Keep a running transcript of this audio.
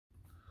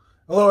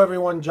Hello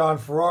everyone, John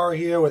Ferrara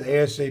here with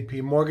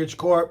A.S.A.P Mortgage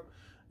Corp,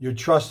 your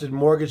trusted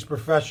mortgage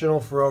professional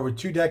for over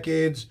 2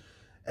 decades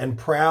and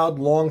proud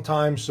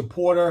longtime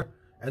supporter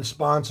and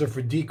sponsor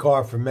for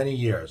DCAR for many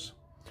years.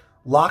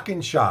 Lock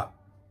and shop.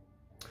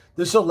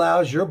 This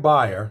allows your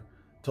buyer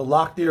to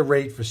lock their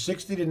rate for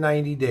 60 to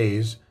 90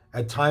 days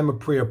at time of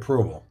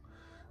pre-approval.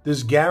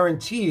 This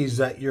guarantees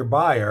that your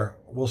buyer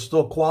will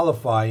still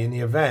qualify in the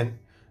event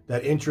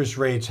that interest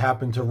rates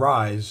happen to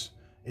rise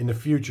in the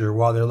future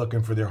while they're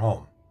looking for their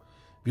home.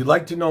 If you'd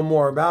like to know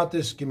more about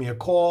this, give me a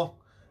call,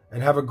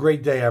 and have a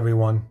great day,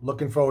 everyone.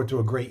 Looking forward to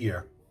a great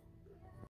year.